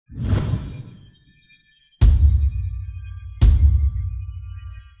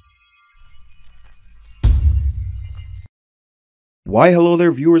Why, hello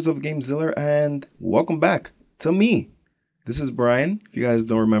there, viewers of Gamezillar, and welcome back to me. This is Brian. If you guys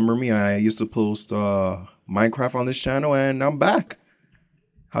don't remember me, I used to post Minecraft on this channel, and I'm back.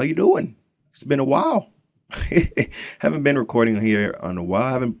 How you doing? It's been a while. Haven't been recording here in a while.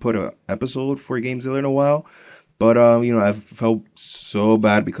 I haven't put an episode for Gamezillar in a while, but I've felt so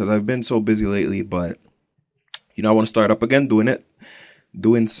bad because I've been so busy lately. But I want to start up again,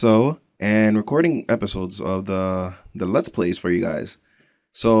 doing so. And recording episodes of the Let's Plays for you guys.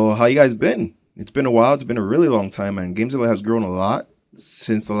 So how you guys been? It's been a while. It's been a really long time, and Gamezillar has grown a lot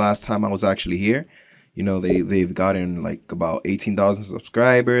since the last time I was actually here. They've gotten like about 18,000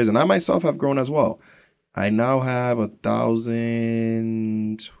 subscribers, and I myself have grown as well. I now have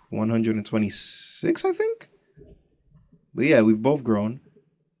 1,126, I think. But yeah, we've both grown.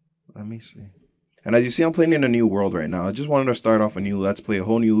 Let me see. And as you see, I'm playing in a new world right now. I just wanted to start off a new Let's Play, a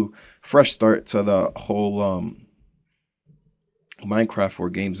whole new, fresh start to the whole Minecraft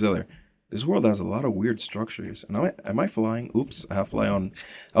for Gamezillar. This world has a lot of weird structures. And am I flying? Oops, I have fly on.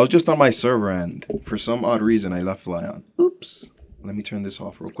 I was just on my server, and for some odd reason, I left fly on. Oops. Let me turn this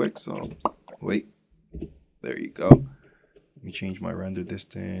off real quick. So, wait. There you go. Let me change my render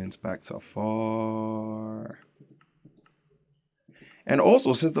distance back to far. And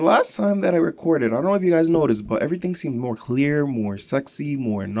also, since the last time that I recorded, I don't know if you guys noticed, but everything seemed more clear, more sexy,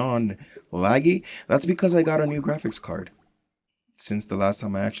 more non-laggy. That's because I got a new graphics card. Since the last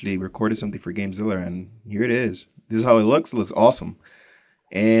time I actually recorded something for Gamezillar, and here it is. This is how it looks. It looks awesome.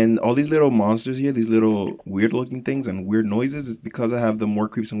 And all these little monsters here, these little weird-looking things and weird noises, is because I have the More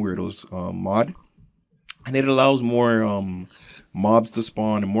Creeps and Weirdos mod. And it allows more mobs to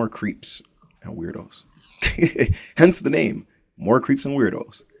spawn and more creeps and weirdos. Hence the name. More creeps and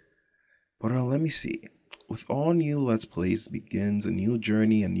weirdos. But let me see. With all new Let's Plays begins a new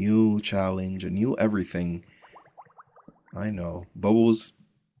journey, a new challenge, a new everything. I know. Bubbles.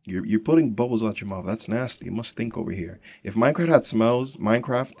 You're putting bubbles out your mouth. That's nasty. You must stink over here. If Minecraft had smells,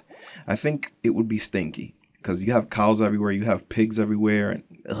 I think it would be stinky. Because you have cows everywhere. You have pigs everywhere. And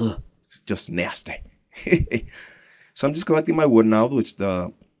it's just nasty. So I'm just collecting my wood now, which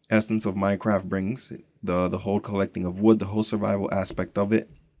the essence of Minecraft brings. The whole collecting of wood, the whole survival aspect of it.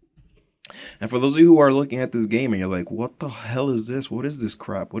 And for those of you who are looking at this game and you're like, what the hell is this? What is this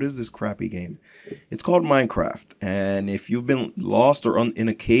crap? What is this crappy game? It's called Minecraft. And if you've been lost or in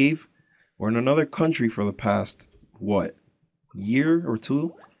a cave or in another country for the past, year or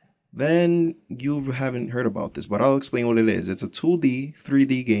two, then you haven't heard about this, but I'll explain what it is. It's a 2D,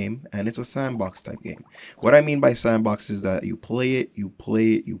 3D game, and it's a sandbox type game. What I mean by sandbox is that you play it, you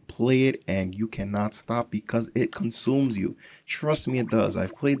play it, you play it, and you cannot stop because it consumes you. Trust me, it does.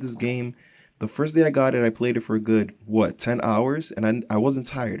 I've played this game. The first day I got it, I played it for a good, 10 hours, and I wasn't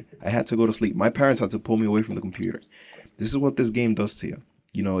tired. I had to go to sleep. My parents had to pull me away from the computer. This is what this game does to you.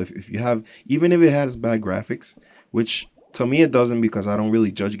 If you have, even if it has bad graphics, which to me, it doesn't, because I don't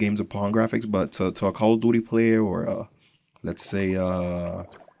really judge games upon graphics, but to a Call of Duty player or, let's say, a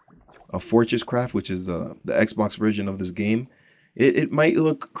Fortress Craft, which is the Xbox version of this game, it might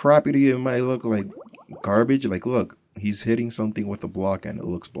look crappy to you. It might look like garbage. Like, look, he's hitting something with a block and it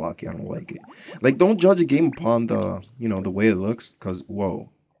looks blocky. I don't like it. Like, don't judge a game upon the way it looks, because, whoa,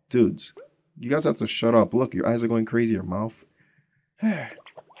 dudes, you guys have to shut up. Look, your eyes are going crazy, your mouth.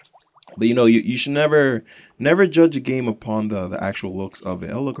 But you should never judge a game upon the actual looks of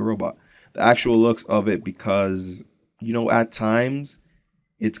it. Oh, look, a robot. The actual looks of it, because at times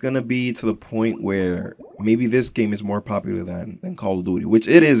it's gonna be to the point where maybe this game is more popular than Call of Duty, which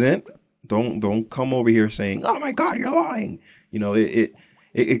it isn't. Don't come over here saying, oh my God, you're lying.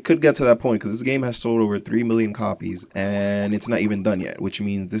 It could get to that point, because this game has sold over 3 million copies and it's not even done yet, which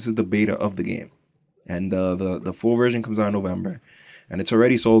means this is the beta of the game, and the full version comes out in November. And it's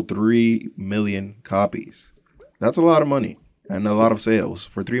already sold 3 million copies. That's a lot of money and a lot of sales.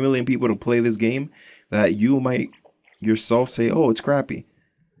 For 3 million people to play this game that you might yourself say, oh, it's crappy.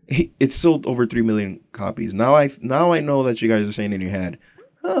 It's sold over 3 million copies. Now I know that you guys are saying in your head,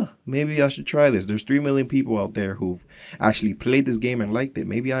 maybe I should try this. There's 3 million people out there who've actually played this game and liked it.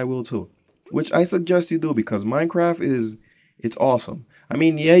 Maybe I will too. Which I suggest you do, because Minecraft it's awesome. I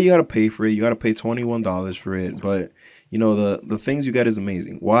mean, yeah, you got to pay for it. You got to pay $21 for it. But the things you get is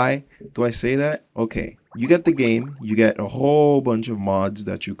amazing. Why do I say that? Okay, you get the game, you get a whole bunch of mods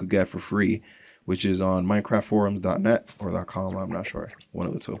that you could get for free, which is on minecraftforums.net or .com, I'm not sure, one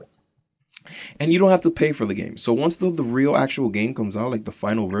of the two. And you don't have to pay for the game. So once the real actual game comes out, like the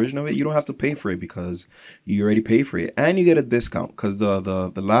final version of it, you don't have to pay for it because you already pay for it. And you get a discount because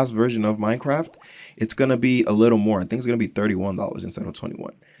the last version of Minecraft, it's going to be a little more. I think it's going to be $31 instead of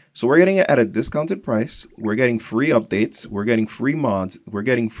 21. So we're getting it at a discounted price. We're getting free updates. We're getting free mods. We're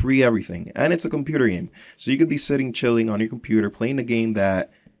getting free everything. And it's a computer game. So you could be sitting chilling on your computer playing a game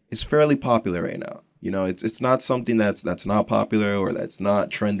that is fairly popular right now. You know, it's not something that's not popular or that's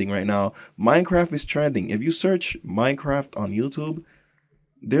not trending right now. Minecraft is trending. If you search Minecraft on YouTube,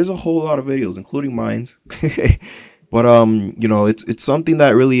 there's a whole lot of videos, including mine. But you know, it's something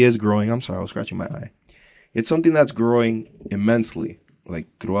that really is growing. I'm sorry, I was scratching my eye. It's something that's growing immensely. Like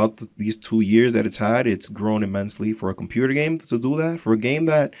throughout these 2 years that it's had, it's grown immensely for a computer game to do that. For a game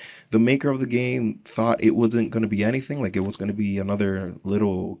that the maker of the game thought it wasn't going to be anything, like it was going to be another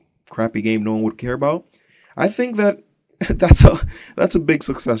little crappy game no one would care about. I think that that's a big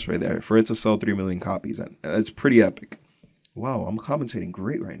success right there for it to sell 3 million copies, and it's pretty epic. Wow, I'm commentating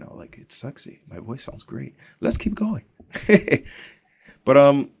great right now. Like it's sexy. My voice sounds great. Let's keep going.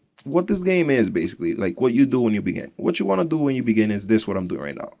 But what this game is basically, like what you do when you begin. What you want to do when you begin is this, what I'm doing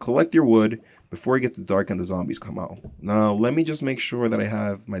right now. Collect your wood before it gets dark and the zombies come out. Now, let me just make sure that I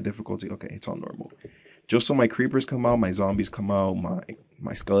have my difficulty. Okay, it's on normal. Just so my creepers come out, my zombies come out,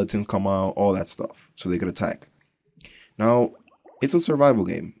 my skeletons come out, all that stuff. So they could attack. Now, it's a survival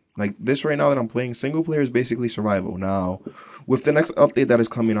game. Like this right now that I'm playing, single player is basically survival. Now, with the next update that is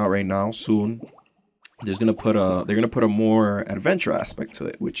coming out right now soon, they're gonna put a more adventure aspect to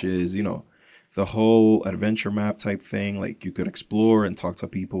it, which is, you know, the whole adventure map type thing. Like you could explore and talk to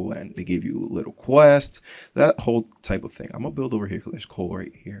people, and they give you little quests, that whole type of thing. I'm gonna build over here because there's coal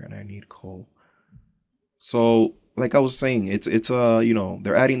right here, and I need coal. So, like I was saying, it's you know,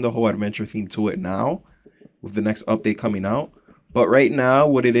 they're adding the whole adventure theme to it now with the next update coming out. But right now,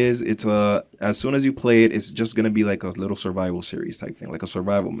 what it is, it's as soon as you play it, it's just gonna be like a little survival series type thing, like a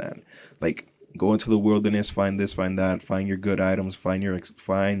survival man. Like go into the wilderness, find this, find that, find your good items,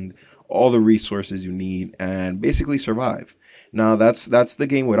 find all the resources you need, and basically survive. Now that's the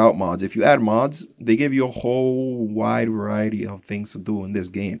game without mods. If you add mods, they give you a whole wide variety of things to do in this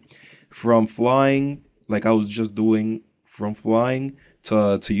game, from flying, like I was just doing, from flying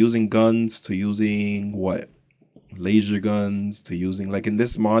to using guns, to using what, laser guns, to using, like in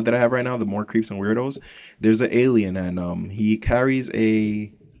this mod that I have right now, the more creeps and weirdos, there's an alien, and he carries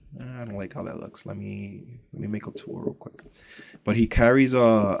a, I don't like how that looks. Let me make a tool real quick. But he carries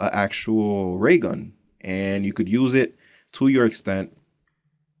a actual ray gun, and you could use it to your extent,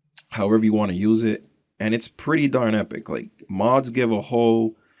 however you want to use it, and it's pretty darn epic. Like mods give a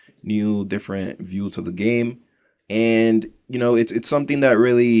whole new different view to the game, and you know, it's something that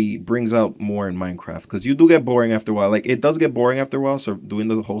really brings out more in Minecraft, because you do get boring after a while. Like it does get boring after a while, so doing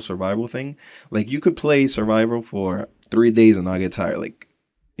the whole survival thing. Like you could play survival for 3 days and not get tired. Like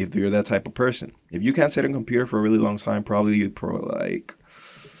if you're that type of person. If you can't sit on a computer for a really long time, probably you could probably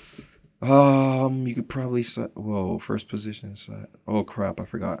set, whoa, first position set. Oh crap, I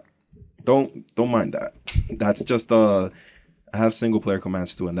forgot. Don't mind that. That's just I have single player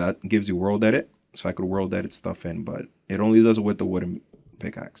commands too, and that gives you world edit, so I could world edit stuff in, but it only does it with the wooden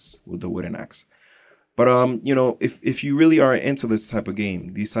pickaxe, with the wooden axe. But you know, if you really are into this type of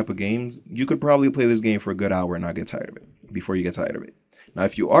game, these type of games, you could probably play this game for a good hour and not get tired of it before you get tired of it. Now,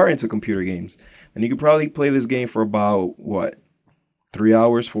 if you are into computer games, then you could probably play this game for about what, 3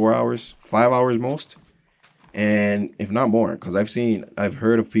 hours, 4 hours, 5 hours most, and if not more, because I've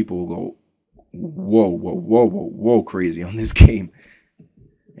heard of people go whoa crazy on this game,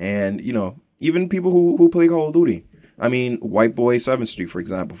 and you know, even people who play Call of Duty. I mean, White Boy 7th Street, for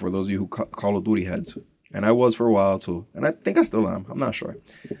example, for those of you who Call of Duty heads, and I was for a while too, and I think I still am. I'm not sure,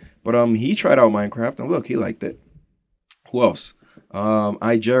 but he tried out Minecraft, and look, he liked it. Who else?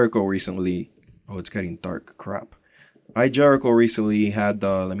 I Jericho recently. Oh, it's getting dark. Crap. I Jericho recently had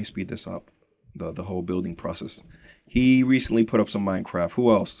the. Let me speed this up. The whole building process. He recently put up some Minecraft.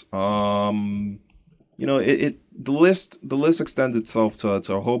 Who else? You know, the list extends itself to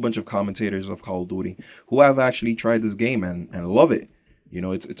a whole bunch of commentators of Call of Duty who have actually tried this game and love it. You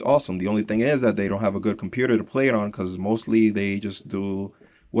know, it's awesome. The only thing is that they don't have a good computer to play it on, because mostly they just do,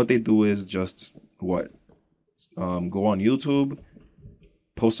 what they do is just what, go on YouTube,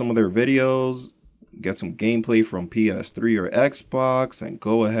 post some of their videos, get some gameplay from PS3 or Xbox, and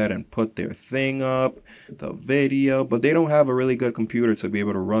go ahead and put their thing up, the video, but they don't have a really good computer to be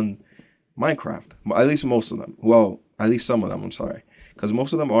able to run Minecraft. At least most of them. Well, at least some of them, I'm sorry. Because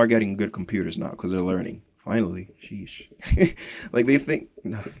most of them are getting good computers now because they're learning. Finally. Sheesh. Like they think,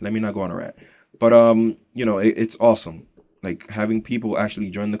 let me not go on a rant. But, you know, it's awesome. Like having people actually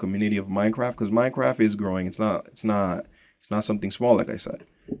join the community of Minecraft, because Minecraft is growing. It's not something small, like I said.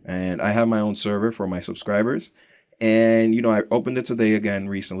 And I have my own server for my subscribers. And, you know, I opened it today again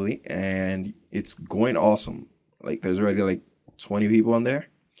recently, and it's going awesome. Like there's already like 20 people on there.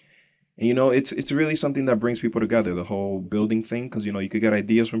 And it's really something that brings people together, the whole building thing, because you could get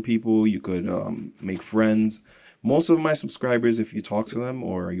ideas from people, you could make friends. Most of my subscribers, if you talk to them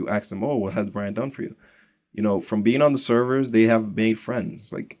or you ask them, oh, what has Brian done for you? From being on the servers, they have made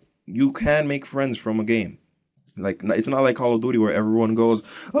friends. Like, you can make friends from a game. Like, it's not like Call of Duty where everyone goes,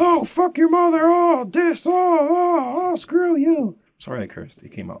 oh, fuck your mother, oh, this, oh, screw you. Sorry, I cursed.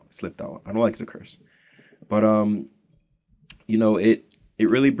 It came out. It slipped out. I don't like to curse. But, it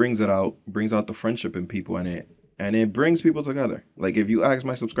really brings out the friendship in people, and it brings people together. Like, if you ask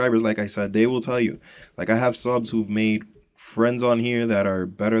my subscribers, like I said, they will tell you. Like, I have subs who've made friends on here that are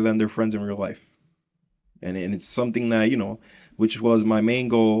better than their friends in real life. And it's something that, which was my main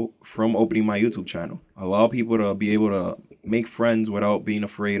goal from opening my YouTube channel. Allow people to be able to make friends without being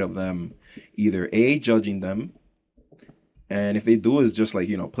afraid of them either A, judging them, and if they do, is just like,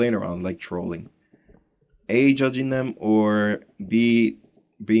 playing around, like trolling. A, judging them, or B,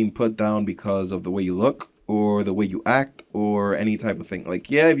 being put down because of the way you look or the way you act or any type of thing.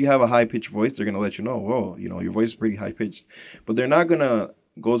 Like, yeah, if you have a high-pitched voice, they're going to let you know, whoa, your voice is pretty high-pitched. But they're not going to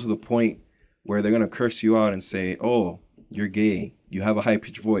go to the point where they're going to curse you out and say, oh, you're gay, you have a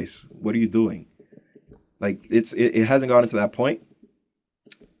high-pitched voice, what are you doing? Like, it hasn't gotten to that point.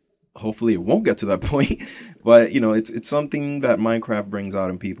 Hopefully it won't get to that point. But, it's something that Minecraft brings out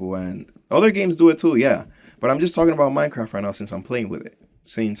in people, and other games do it too, yeah. But I'm just talking about Minecraft right now since I'm playing with it.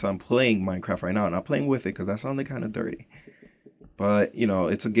 Since I'm playing Minecraft right now, not playing with it because that sounded kind of dirty. But,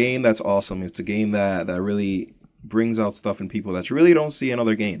 it's a game that's awesome. It's a game that really brings out stuff in people that you really don't see in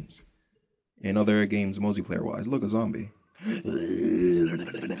other games. In other games, multiplayer-wise. Look, a zombie.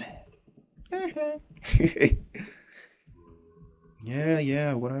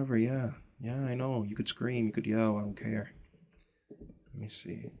 Yeah, whatever, yeah. Yeah, I know. You could scream, you could yell, I don't care. Let me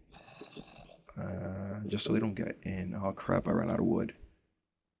see. Just so they don't get in. Oh, crap, I ran out of wood.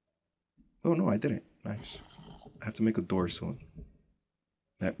 Oh, no, I didn't. Nice. I have to make a door soon.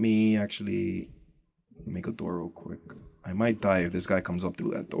 Let me actually make a door real quick. I might die if this guy comes up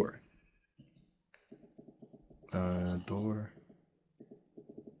through that door. Door.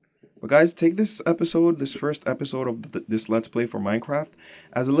 But guys, take this first episode of this Let's Play for Minecraft,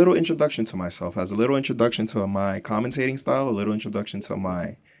 as a little introduction to myself, as a little introduction to my commentating style, a little introduction to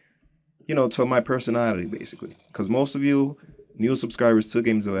my, to my personality, basically. Because most of you new subscribers to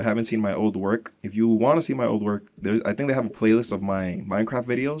Gamezillar haven't seen my old work. If you want to see my old work, I think they have a playlist of my Minecraft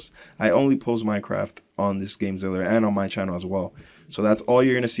videos. I only post Minecraft on this Gamezillar and on my channel as well. So that's all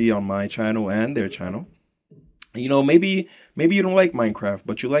you're going to see on my channel and their channel. Maybe you don't like Minecraft,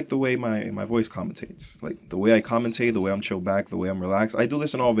 but you like the way my voice commentates. Like, the way I commentate, the way I'm chill back, the way I'm relaxed. I do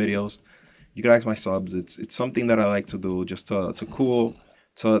this in all videos. You can ask my subs. It's something that I like to do just to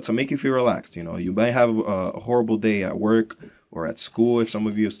make you feel relaxed. You might have a horrible day at work or at school if some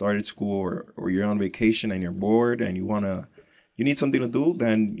of you have started school, or you're on vacation and you're bored and you need something to do,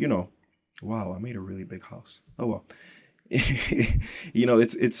 then, wow, I made a really big house. Oh, well.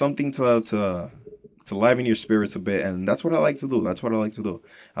 It's something to liven your spirits a bit, and that's what I like to do.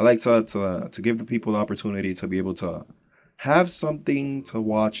 I like to give the people the opportunity to be able to have something to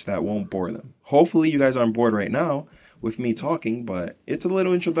watch that won't bore them. Hopefully you guys aren't bored right now with me talking, but it's a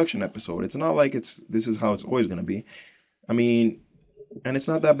little introduction episode. It's not like this is how it's always going to be. I mean, and it's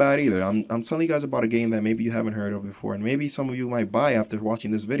not that bad either. I'm telling you guys about a game that maybe you haven't heard of before, and maybe some of you might buy after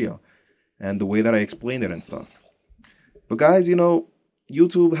watching this video and the way that I explained it and stuff. But guys,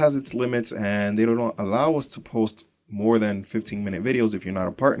 YouTube has its limits, and they don't allow us to post more than 15-minute videos if you're not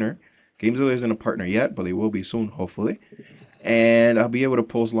a partner. Gamezillar isn't a partner yet, but they will be soon, hopefully. And I'll be able to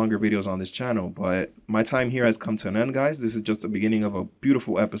post longer videos on this channel. But my time here has come to an end, guys. This is just the beginning of a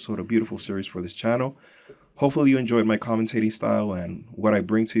beautiful episode, a beautiful series for this channel. Hopefully you enjoyed my commentating style and what I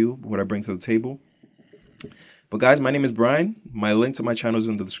bring to you, what I bring to the table. But guys, my name is Brian. My link to my channel is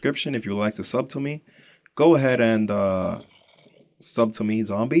in the description. If you would like to sub to me, go ahead and sub to me.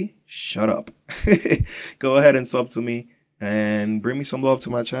 Zombie, shut up. Go ahead and sub to me and bring me some love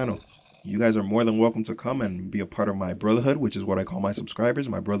to my channel. You guys are more than welcome to come and be a part of my brotherhood, which is what I call my subscribers,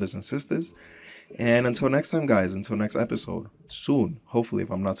 my brothers and sisters. And until next time, guys, until next episode, soon, hopefully,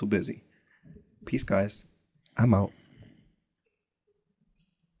 if I'm not too busy. Peace, guys. I'm out.